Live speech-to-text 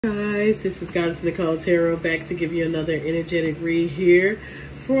guys, this is Goddess Nicole Tarot back to give you another energetic read here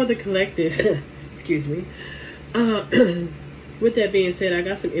for the collective. Excuse me. With that being said, I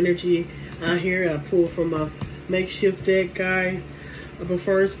got some energy out here I pulled from my makeshift deck, guys. But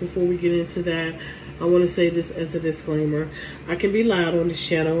first, before we get into that, I want to say this as a disclaimer. I can be loud on this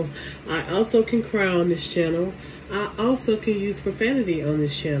channel. I also can cry on this channel. I also can use profanity on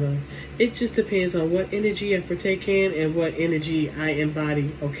this channel. It just depends on what energy I partake in and what energy I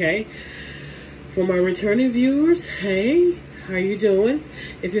embody, okay? For my returning viewers, hey, how you doing?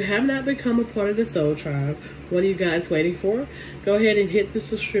 If you have not become a part of the Soul Tribe, what are you guys waiting for? Go ahead and hit the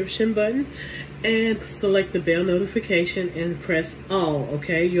subscription button and select the bell notification and press all,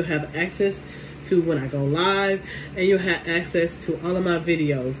 okay? You'll have access to when I go live, and you'll have access to all of my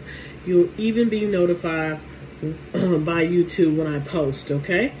videos. You'll even be notified by YouTube when I post,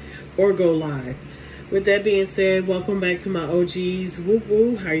 okay, or go live. With that being said, welcome back to my OGs. Whoop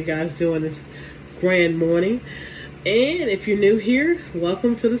whoop. How you guys doing this grand morning? And if you're new here,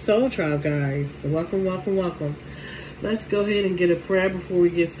 welcome to the Soul Tribe, guys. Welcome, welcome, welcome. Let's go ahead and get a prayer before we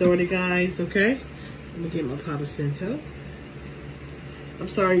get started, guys, okay? Let me get my Palo Santo. I'm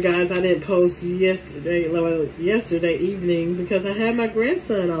sorry, guys, I didn't post yesterday evening because I had my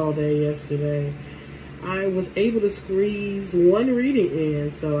grandson all day yesterday. I was able to squeeze one reading in,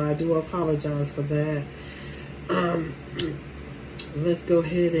 so I do apologize for that. Let's go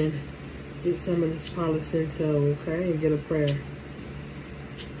ahead and get some of this Palo Santo, okay, and get a prayer.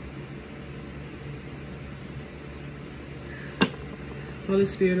 Holy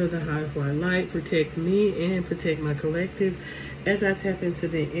Spirit of the highest white light, protect me and protect my collective as I tap into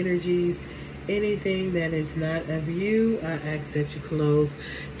the energies. Anything that is not of you, I ask that you close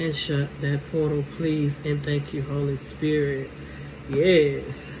and shut that portal, please. And thank you, Holy Spirit.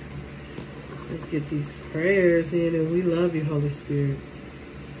 Yes. Let's get these prayers in, and we love you, Holy Spirit.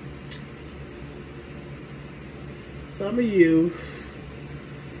 Some of you,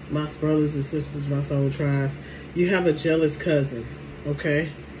 my brothers and sisters, my soul tribe, you have a jealous cousin, okay?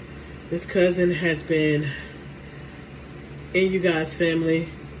 This cousin has been in you guys' family,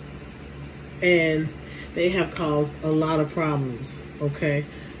 and they have caused a lot of problems, okay,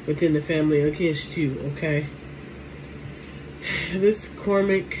 within the family against you, okay? This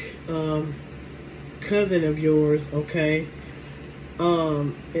karmic cousin of yours, okay,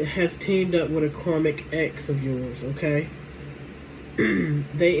 it has teamed up with a karmic ex of yours, okay?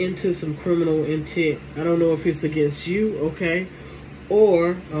 They into some criminal intent. I don't know if it's against you, okay,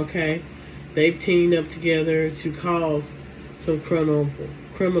 or, okay, they've teamed up together to cause some criminal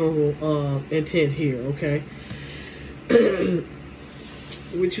intent here, okay?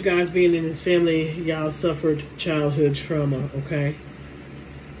 With you guys being in this family, y'all suffered childhood trauma, okay?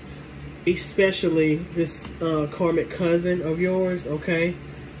 Especially this karmic cousin of yours, okay?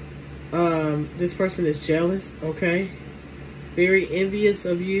 This person is jealous, okay? Very envious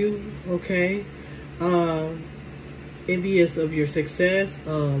of you, okay? Envious of your success,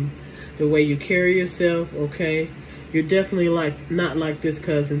 the way you carry yourself, okay? You're definitely not like this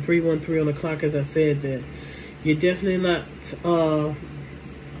cousin. 313 on the clock, as I said that. You're definitely not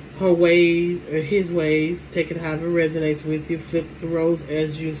her ways or his ways. Take it however it resonates with you. Flip the roles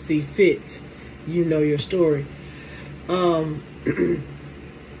as you see fit. You know your story.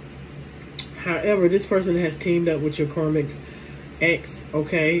 However, this person has teamed up with your karmic ex,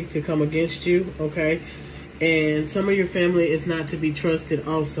 okay, to come against you, okay? And some of your family is not to be trusted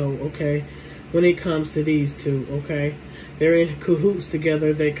also, okay? When it comes to these two, okay? They're in cahoots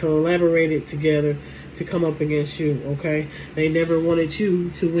together. They collaborated together to come up against you, okay? They never wanted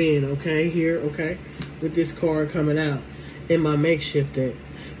you to win, okay? Here, okay? With this card coming out in my makeshift deck.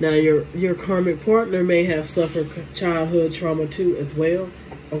 Now, your karmic partner may have suffered childhood trauma too as well,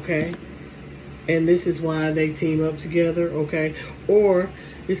 okay? And this is why they team up together, okay? Or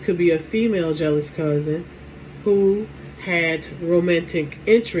this could be a female jealous cousin who had romantic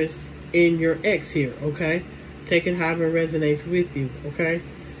interests in your ex here, okay? Take it however it resonates with you, okay?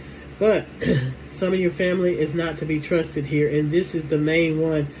 But some of your family is not to be trusted here, and this is the main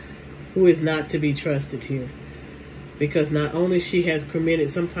one who is not to be trusted here. Because not only she has committed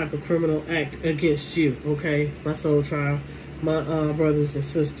some type of criminal act against you, okay? My soul tribe, my brothers and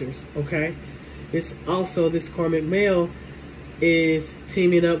sisters, okay? This karmic male is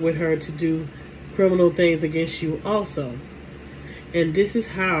teaming up with her to do criminal things against you also. And this is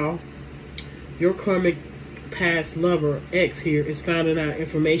how your karmic past lover, ex here, is finding out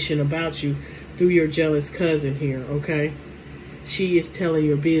information about you through your jealous cousin here, okay? She is telling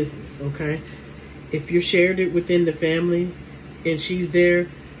your business, okay? If you shared it within the family and she's there,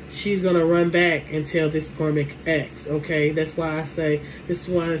 she's gonna run back and tell this karmic ex. Okay, that's why I say this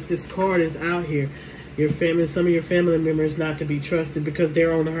is why this card is out here. Your family, some of your family members not to be trusted because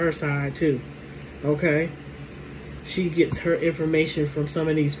they're on her side too. Okay, she gets her information from some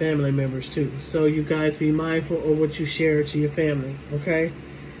of these family members too. So you guys be mindful of what you share to your family. Okay.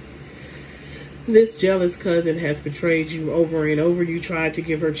 This jealous cousin has betrayed you over and over. You tried to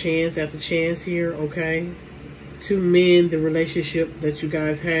give her chance after chance here, okay, to mend the relationship that you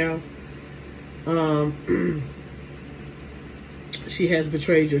guys have. She has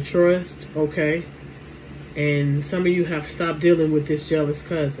betrayed your trust, okay, and some of you have stopped dealing with this jealous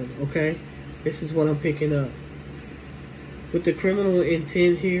cousin, okay. This is what I'm picking up. With the criminal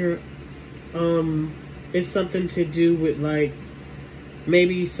intent here, it's something to do with, like,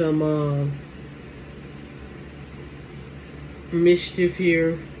 maybe some mischief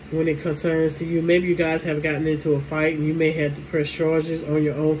here when it concerns to you. Maybe you guys have gotten into a fight and you may have to press charges on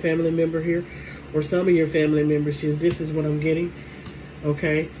your own family member here, or some of your family members here. This is what I'm getting,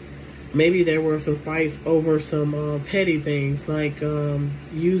 okay. Maybe there were some fights over some petty things, like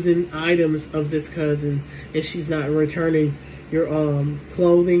using items of this cousin and she's not returning your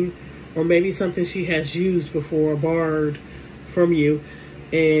clothing, or maybe something she has used before or borrowed from you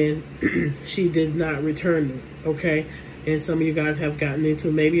and she did not return it, okay. And some of you guys have gotten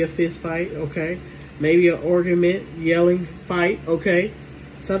into maybe a fist fight, okay? Maybe an argument, yelling fight, okay?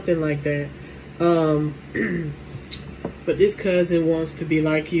 Something like that. But this cousin wants to be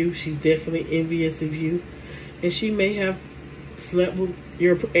like you. She's definitely envious of you. And she may have slept with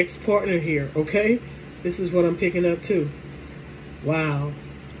your ex-partner here, okay? This is what I'm picking up too. Wow.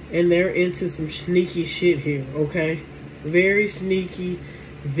 And they're into some sneaky shit here, okay? Very sneaky,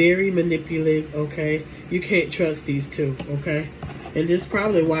 very manipulative, okay? You can't trust these two, okay? And this is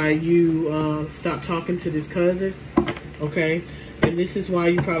probably why you stopped talking to this cousin, okay? And this is why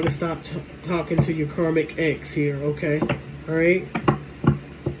you probably stopped talking to your karmic ex here, okay? All right?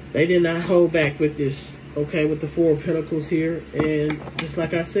 They did not hold back with this, okay? With the Four of Pentacles here. And just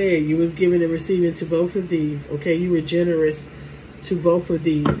like I said, you was giving and receiving to both of these, okay? You were generous to both of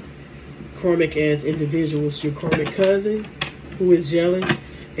these karmic as individuals. Your karmic cousin, who is jealous,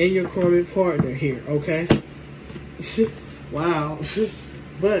 and your karmic partner here, okay? Wow.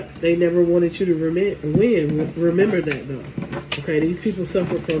 But they never wanted you to win. Remember that, though. Okay, these people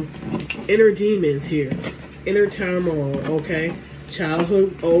suffer from inner demons here. Inner turmoil, okay?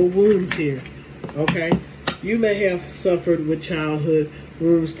 Childhood old wounds here, okay? You may have suffered with childhood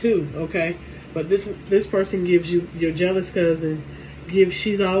wounds too, okay? But this person gives you, your jealous cousin,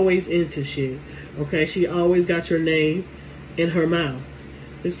 she's always into shit, okay? She always got your name in her mouth.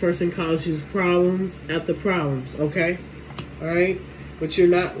 This person causes problems after problems, okay? All right? But you're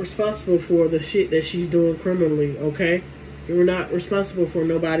not responsible for the shit that she's doing criminally, okay? You're not responsible for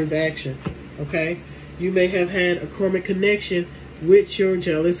nobody's action, okay? You may have had a karmic connection with your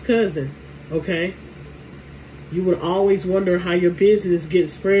jealous cousin, okay? You would always wonder how your business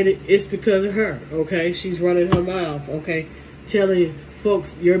gets spread. It's because of her, okay? She's running her mouth, okay? Telling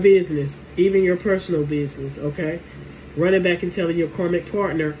folks your business, even your personal business, okay? Running back and telling your karmic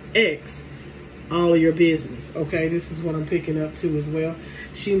partner, ex, all of your business, okay? This is what I'm picking up too as well.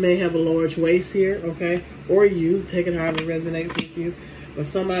 She may have a large waist here, okay? Or you, take it however it resonates with you. But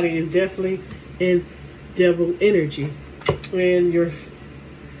somebody is definitely in devil energy. And your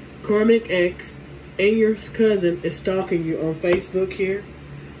karmic ex and your cousin is stalking you on Facebook here.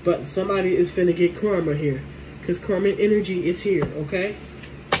 But somebody is finna get karma here. Because karmic energy is here, okay?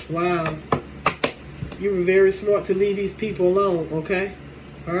 Wow. You were very smart to leave these people alone, okay?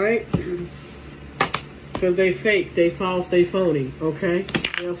 Alright? Because they fake, they false, they phony, okay?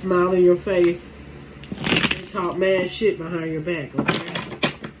 They'll smile in your face and talk mad shit behind your back, okay?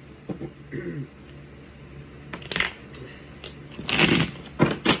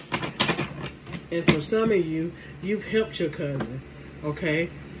 And for some of you, you've helped your cousin, okay?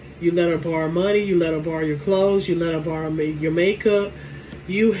 You let her borrow money, you let her borrow your clothes, you let her borrow your makeup.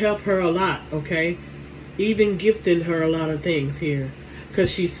 You help her a lot, okay? Even gifting her a lot of things here.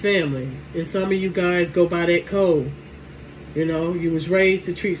 Because she's family. And some of you guys go by that code. You know, you was raised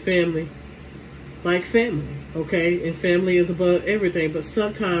to treat family like family, okay? And family is above everything. But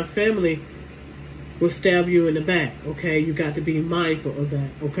sometimes family will stab you in the back, okay? You got to be mindful of that,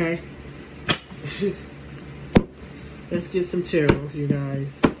 okay? Let's get some tarot, you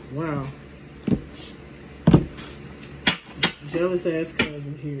guys. Wow. Jealous ass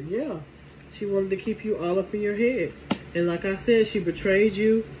cousin here. Yeah. She wanted to keep you all up in your head. And like I said, she betrayed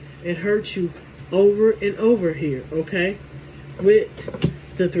you and hurt you over and over here, okay? With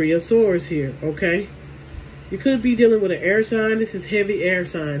the Three of Swords here, okay? You could be dealing with an air sign. This is heavy air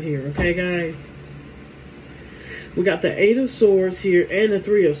sign here, okay, guys? We got the 8 of Swords here and the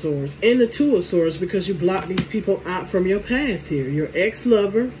 3 of Swords and the 2 of Swords because you block these people out from your past here. Your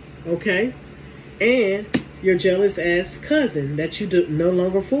ex-lover, okay? And your jealous-ass cousin that you do no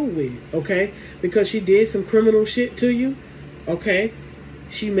longer fool with, okay? Because she did some criminal shit to you, okay?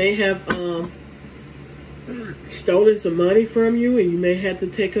 She may have stolen some money from you, and you may have to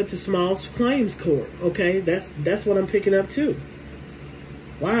take her to small claims court, okay? That's what I'm picking up too.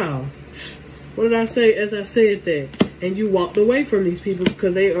 Wow. What did I say as I said that? And you walked away from these people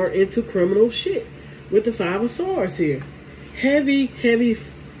because they are into criminal shit with the 5 of Swords here. Heavy, heavy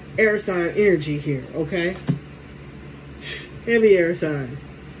air sign energy here, okay? Heavy air sign.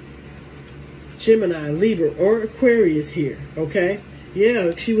 Gemini, Libra, or Aquarius here, okay?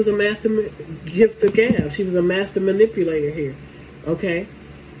 Yeah, she was a master gift of gab. She was a master manipulator here, okay?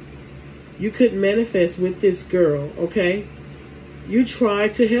 You couldn't manifest with this girl, okay? You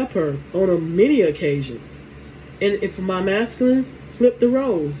tried to help her on many occasions. And if my masculines, flip the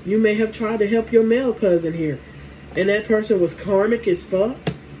roles. You may have tried to help your male cousin here. And that person was karmic as fuck,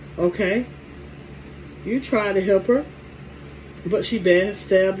 okay? You tried to help her. But she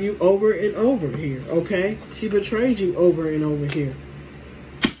backstabbed you over and over here, okay? She betrayed you over and over here.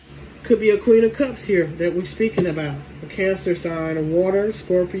 Could be a Queen of Cups here that we're speaking about. A Cancer sign, a water,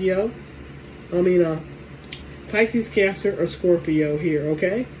 Scorpio. Pisces, Cancer, or Scorpio here,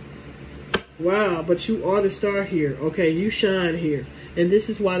 okay? Wow, but you are the star here, okay? You shine here. And this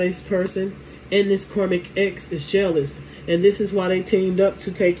is why this person and this Karmic Ex is jealous. And this is why they teamed up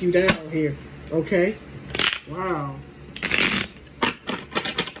to take you down here, okay? Wow.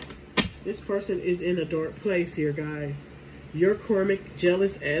 This person is in a dark place here, guys. Your karmic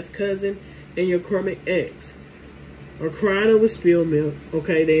jealous-ass cousin and your Karmic Ex are crying over spilled milk,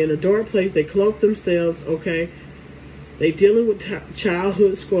 okay? They're in a dark place. They cloak themselves, okay? They dealing with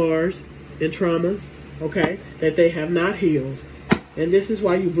childhood scars and traumas, okay, that they have not healed. And this is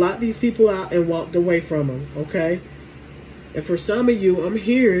why you blocked these people out and walked away from them, okay? And for some of you, I'm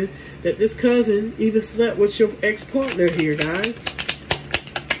hearing that this cousin even slept with your ex-partner here, guys.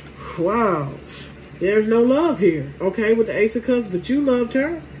 Wow. There's no love here, okay, with the Ace of Cups, but you loved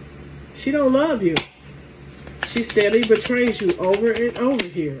her. She don't love you. She steadily betrays you over and over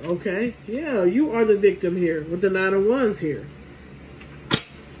here, okay? Yeah, you are the victim here with the 9 of Wands here.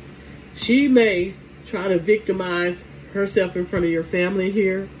 She may try to victimize herself in front of your family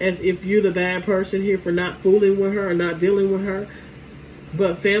here as if you're the bad person here for not fooling with her or not dealing with her.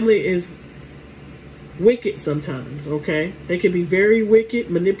 But family is wicked sometimes, okay? They can be very wicked,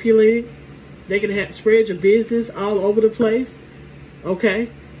 manipulated. They can spread your business all over the place, okay?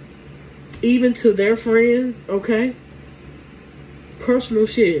 Even to their friends, okay? Personal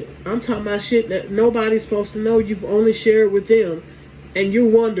shit. I'm talking about shit that nobody's supposed to know. You've only shared with them. And you're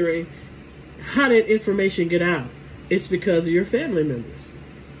wondering how that information get out. It's because of your family members.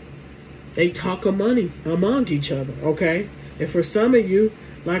 They talk of money among each other, okay? And for some of you,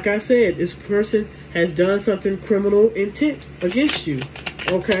 like I said, this person has done something criminal intent against you,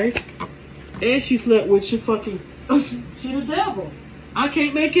 okay? And she slept with your fucking... she the devil. I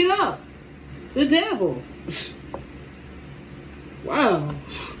can't make it up. The devil. Wow.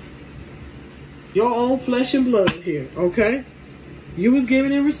 Your own flesh and blood here, okay? You was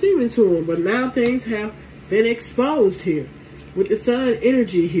giving and receiving to him, but now things have been exposed here with the sun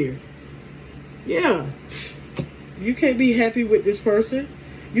energy here. Yeah. You can't be happy with this person.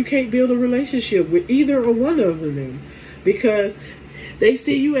 You can't build a relationship with either or one of them because they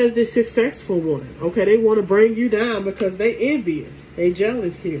see you as the successful one, okay? They want to bring you down because they envious. They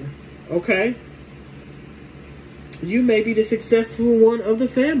jealous here, okay? You may be the successful one of the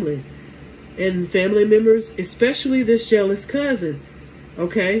family. And family members, especially this jealous cousin,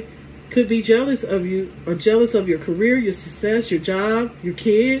 okay, could be jealous of you or jealous of your career, your success, your job, your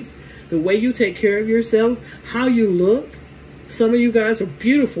kids, the way you take care of yourself, how you look. Some of you guys are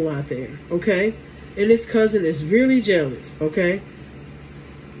beautiful out there, okay? And this cousin is really jealous, okay?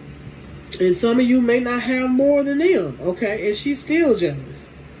 And some of you may not have more than them, okay? And she's still jealous,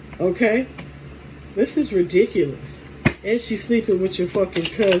 okay? This is ridiculous. And she's sleeping with your fucking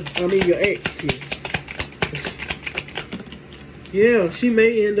cousin, your ex here. Yeah, she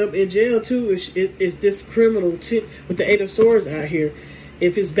may end up in jail too if this criminal with the 8 of Swords out here.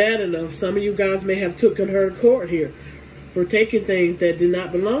 If it's bad enough, some of you guys may have taken her to court here for taking things that did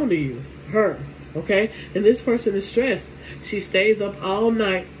not belong to you, her, okay? And this person is stressed. She stays up all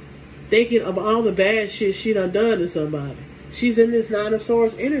night thinking of all the bad shit she done to somebody. She's in this 9 of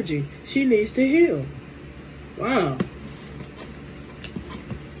Swords energy. She needs to heal. Wow.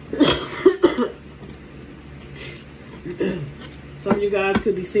 Some of you guys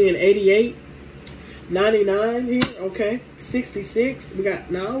could be seeing 88, 99 here, okay? 66. We got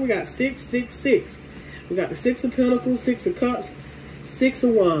 666. We got the 6 of Pentacles, 6 of Cups, 6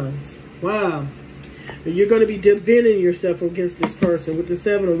 of Wands. Wow. And you're going to be defending yourself against this person with the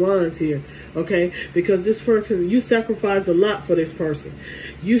 7 of Wands here, okay? Because this person, you sacrificed a lot for this person.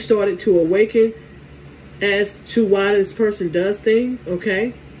 You started to awaken as to why this person does things,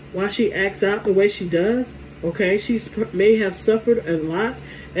 okay? Why she acts out the way she does, okay? She may have suffered a lot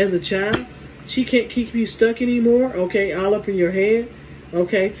as a child. She can't keep you stuck anymore, okay? All up in your head,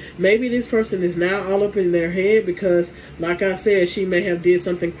 okay? Maybe this person is now all up in their head because, like I said, she may have did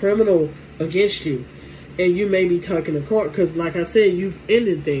something criminal against you. And you may be talking to court because, like I said, you've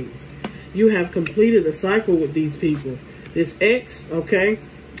ended things. You have completed a cycle with these people. This ex, okay?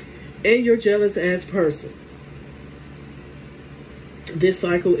 And your jealous-ass person. This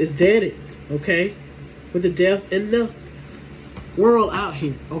cycle is deaded, okay? With the death in the world out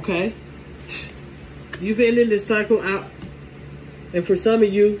here, okay? You've ended this cycle out. And for some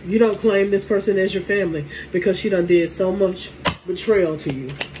of you, you don't claim this person as your family because she done did so much betrayal to you.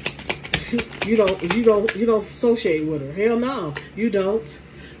 You don't associate with her. Hell no, you don't.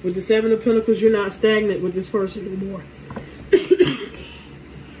 With the 7 of Pentacles, you're not stagnant with this person anymore.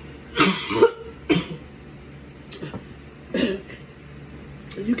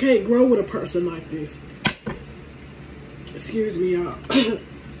 You can't grow with a person like this. Excuse me, y'all.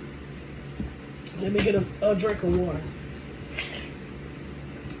 Let me get a drink of water.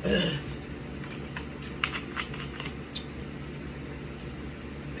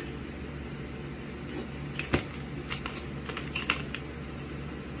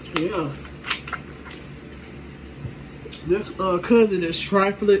 Yeah. This cousin is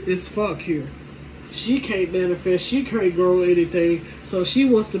trifling as fuck here. She can't manifest. She can't grow anything. So she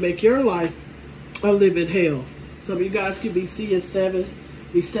wants to make your life a living hell. Some of you guys could be seeing 7.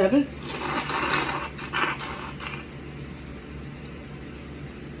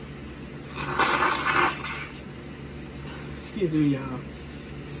 Excuse me, y'all.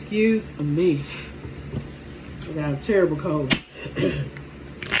 Excuse me. I got a terrible cold.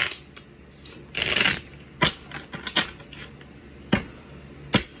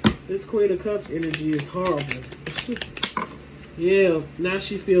 This Queen of Cups energy is horrible. Yeah, now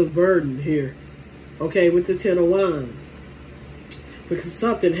she feels burdened here. Okay, with the 10 of Wands. Because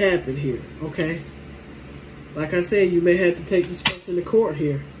something happened here, okay? Like I said, you may have to take this person to court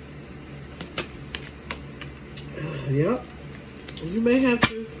here. Yep. You may have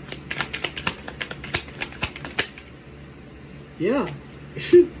to. Yeah.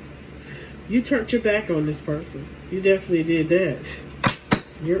 You turned your back on this person. You definitely did that.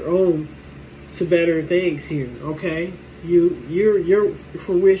 You're on to better things here, okay? Your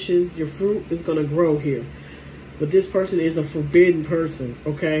fruitions, your fruit is gonna grow here. But this person is a forbidden person,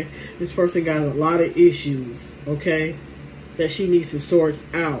 okay? This person got a lot of issues, okay? That she needs to sort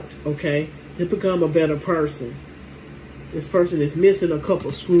out, okay? To become a better person. This person is missing a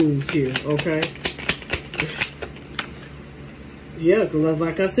couple screws here, okay? Yeah, because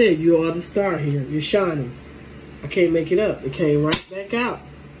like I said, you are the star here. You're shining. I can't make it up. It came right back out.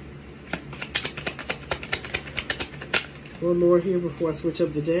 One more here before I switch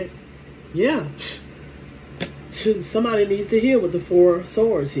up the deck. Yeah. Somebody needs to heal with the 4 of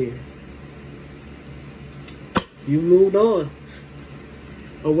Swords here. You moved on.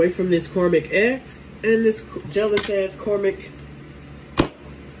 Away from this Karmic Ex and this jealous-ass Karmic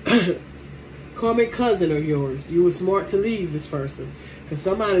cousin of yours. You were smart to leave this person. Because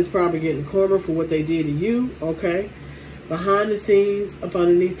somebody's probably getting karma for what they did to you, okay? Behind the scenes, up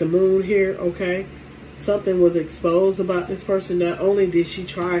underneath the moon here, okay? Something was exposed about this person. Not only did she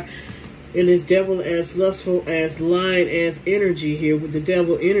try in this devil as lustful as lying as energy here with the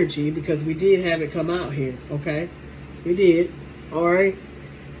devil energy, because we did have it come out here, okay? We did, all right?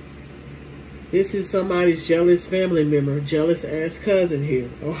 This is somebody's jealous family member, jealous ass cousin here.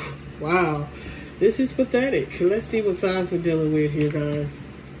 Oh, wow. This is pathetic. Let's see what signs we're dealing with here, guys.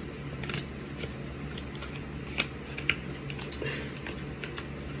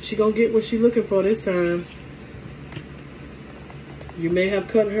 She gonna get what she's looking for this time. You may have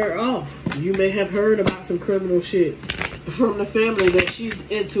cut her off. You may have heard about some criminal shit from the family that she's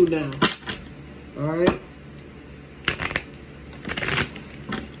into now. All right.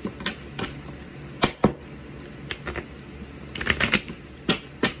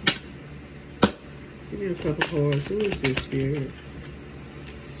 Give me a couple cards. Who is this, Spirit?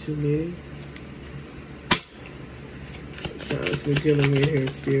 It's too many. Signs we're dealing with here,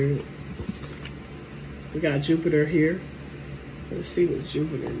 Spirit. We got Jupiter here. Let's see what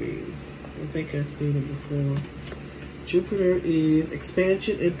Jupiter means. I think I've seen it before. Jupiter is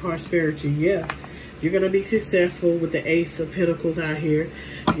expansion and prosperity. Yeah. You're going to be successful with the Ace of Pentacles out here.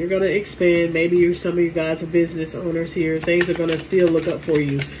 You're going to expand. Maybe some of you guys are business owners here. Things are going to still look up for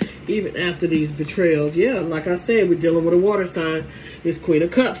you, even after these betrayals. Yeah, like I said, we're dealing with a water sign. This Queen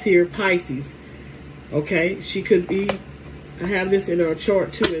of Cups here, Pisces. Okay, she could have this in her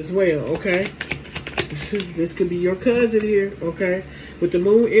chart too as well, okay? This could be your cousin here, okay? With the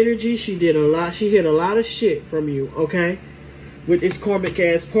moon energy, she hid a lot of shit from you, okay? With this karmic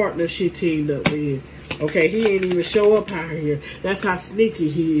ass partner she teamed up with. Okay, he ain't even show up out here. That's how sneaky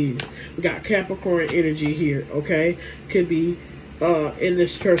he is. We got Capricorn energy here, okay? Could be in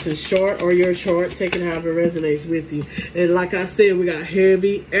this person's chart or your chart, taking however it resonates with you. And like I said, we got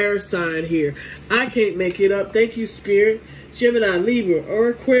heavy air sign here. I can't make it up. Thank you, Spirit. Gemini, Libra, or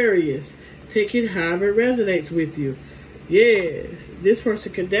Aquarius. Take it however it resonates with you. Yes, this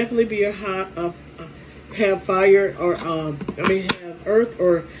person can definitely be have fire or have earth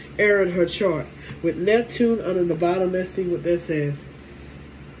or air in her chart. With Neptune under the bottom, let's see what that says.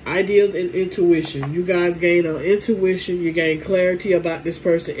 Ideals and intuition. You guys gain an intuition, you gain clarity about this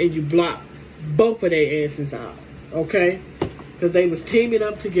person, and you block both of their asses out. Okay? Because they was teaming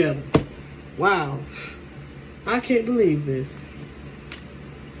up together. Wow. I can't believe this.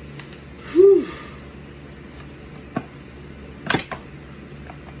 Whew.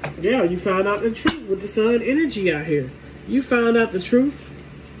 Yeah, you found out the truth with the sun energy out here. You found out the truth.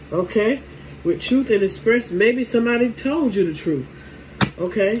 Okay? With truth and express, maybe somebody told you the truth.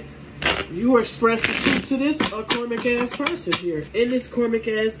 Okay? You expressed the truth to this karmic ass person here. And this karmic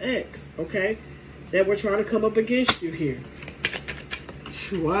ass ex. Okay? That were trying to come up against you here.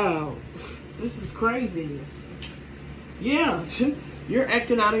 Wow. This is craziness. Yeah. You're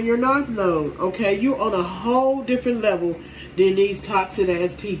acting out of your north node. Okay? You're on a whole different level than these toxic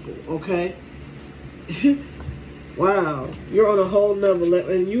ass people. Okay? Wow. You're on a whole nother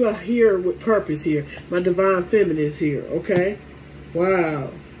level. And you are here with purpose here. My divine feminine is here. Okay?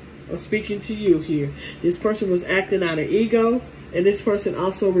 Wow. I'm speaking to you here. This person was acting out of ego. And this person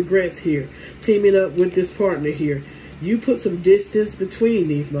also regrets here. Teaming up with this partner here. You put some distance between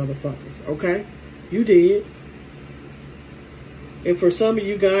these motherfuckers. Okay? You did. And for some of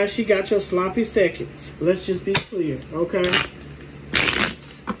you guys, she got your sloppy seconds. Let's just be clear. Okay?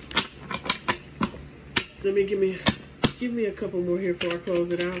 Let me give me a couple more here before I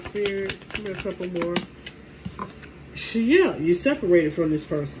close it out, Spirit. Give me a couple more. Yeah, you separated from this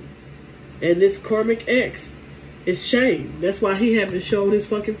person. And this karmic ex is shame. That's why he haven't showed his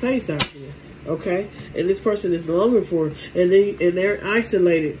fucking face out here. Okay? And this person is longing for it. And they're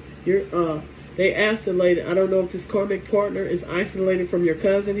isolated. They isolated. I don't know if this karmic partner is isolated from your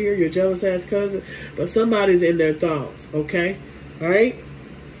cousin here, your jealous ass cousin, but somebody's in their thoughts. Okay? Alright?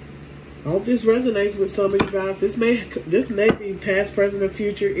 I hope this resonates with some of you guys. This may be past, present, and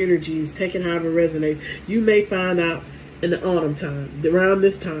future energies, taking however it resonates. You may find out in the autumn time, around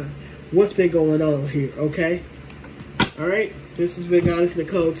this time, what's been going on here, okay? All right, this has been Goddess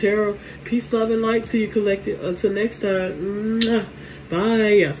Nicole Tarot. Peace, love, and light to you, collective. Until next time, bye.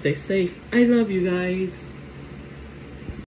 Y'all stay safe. I love you guys.